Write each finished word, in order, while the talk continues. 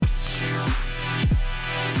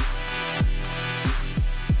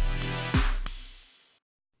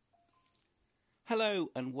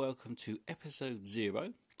Hello and welcome to episode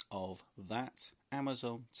 0 of That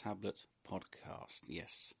Amazon Tablet Podcast.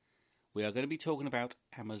 Yes, we are going to be talking about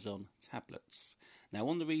Amazon tablets. Now,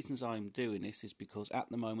 one of the reasons I'm doing this is because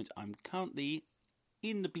at the moment I'm currently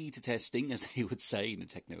in the beta testing, as they would say in the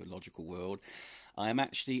technological world. I am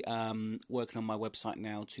actually working on my website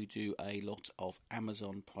now to do a lot of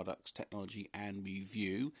Amazon products, technology and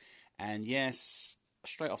review. And yes,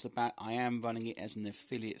 straight off the bat, I am running it as an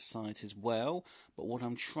affiliate site as well, but what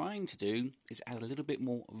I'm trying to do is add a little bit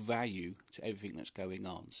more value to everything that's going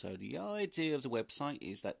on. So the idea of the website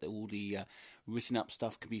is that all the written up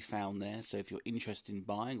stuff can be found there, so if you're interested in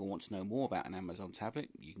buying or want to know more about an Amazon tablet,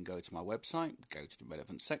 you can go to my website, go to the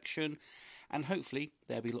relevant section, and hopefully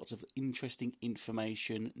there'll be lots of interesting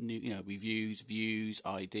information, new, reviews, views,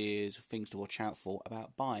 ideas, things to watch out for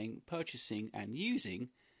about buying, purchasing and using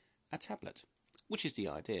a tablet, which is the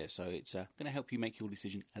idea. So it's going to help you make your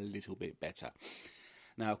decision a little bit better.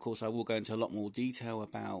 Now, of course, I will go into a lot more detail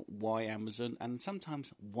about why Amazon, and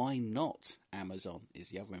sometimes why not Amazon is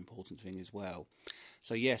the other important thing as well.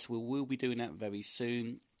 So yes, we will be doing that very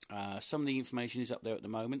soon. Some of the information is up there at the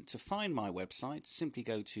moment. To find my website, simply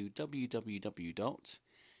go to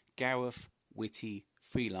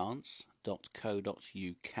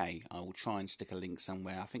www.garethwhittyfreelance.co.uk. I will try and stick a link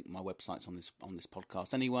somewhere. I think my website's on this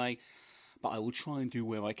podcast anyway. But I will try and do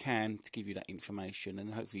where I can to give you that information,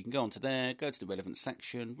 and hopefully you can go onto there, go to the relevant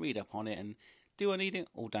section, read up on it, and do I need it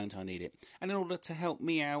or don't I need it? And in order to help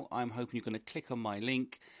me out, I'm hoping you're going to click on my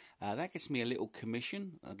link. That gets me a little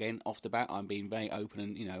commission. Again, off the bat, I'm being very open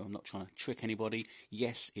and, I'm not trying to trick anybody.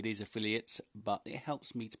 Yes, it is affiliates, but it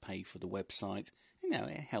helps me to pay for the website.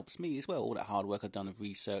 It helps me as well. All that hard work I've done of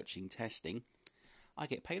researching, testing, I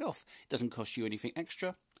get paid off. It doesn't cost you anything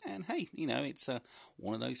extra. And hey, it's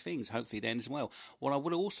one of those things, hopefully then as well. What I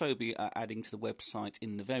will also be adding to the website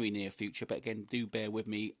in the very near future, but again, do bear with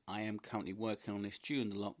me, I am currently working on this during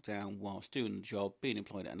the lockdown whilst doing the job, being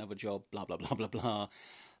employed at another job, blah, blah, blah, blah, blah.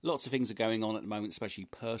 Lots of things are going on at the moment, especially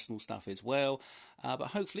personal stuff as well. But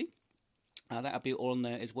hopefully, that'll be all on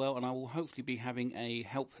there as well, and I will hopefully be having a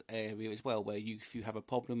help area as well, where if you have a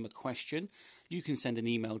problem, a question, you can send an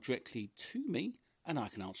email directly to me, and I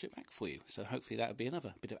can answer it back for you. So hopefully that'll be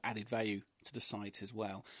another bit of added value to the site as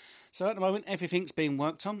well. So at the moment, everything's being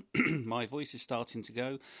worked on. My voice is starting to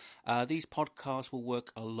go. These podcasts will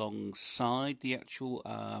work alongside the actual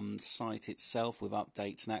site itself with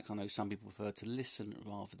updates and that. I know some people prefer to listen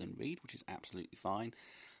rather than read, which is absolutely fine.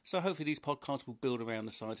 So hopefully these podcasts will build around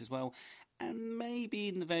the site as well. And maybe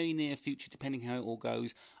in the very near future, depending how it all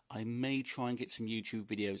goes, I may try and get some YouTube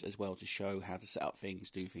videos as well to show how to set up things,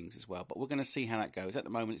 do things as well. But we're going to see how that goes. At the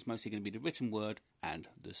moment, it's mostly going to be the written word and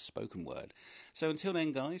the spoken word. So until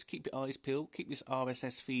then, guys, keep your eyes peeled. Keep this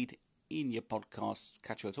RSS feed in your podcast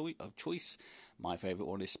catcher of choice. My favourite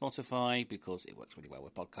one is Spotify because it works really well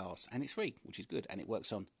with podcasts and it's free, which is good, and it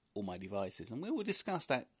works on all my devices, and we will discuss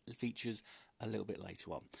that features a little bit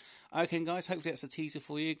later on. Okay, guys, hopefully that's a teaser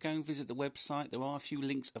for you. Go and visit the website. There are a few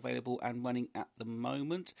links available and running at the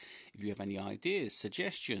moment. If you have any ideas,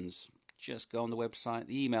 suggestions, just go on the website.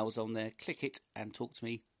 The email's on there. Click it and talk to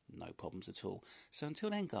me. No problems at all. So until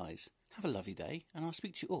then, guys, have a lovely day, and I'll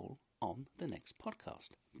speak to you all on the next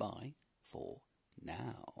podcast. Bye for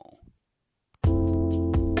now.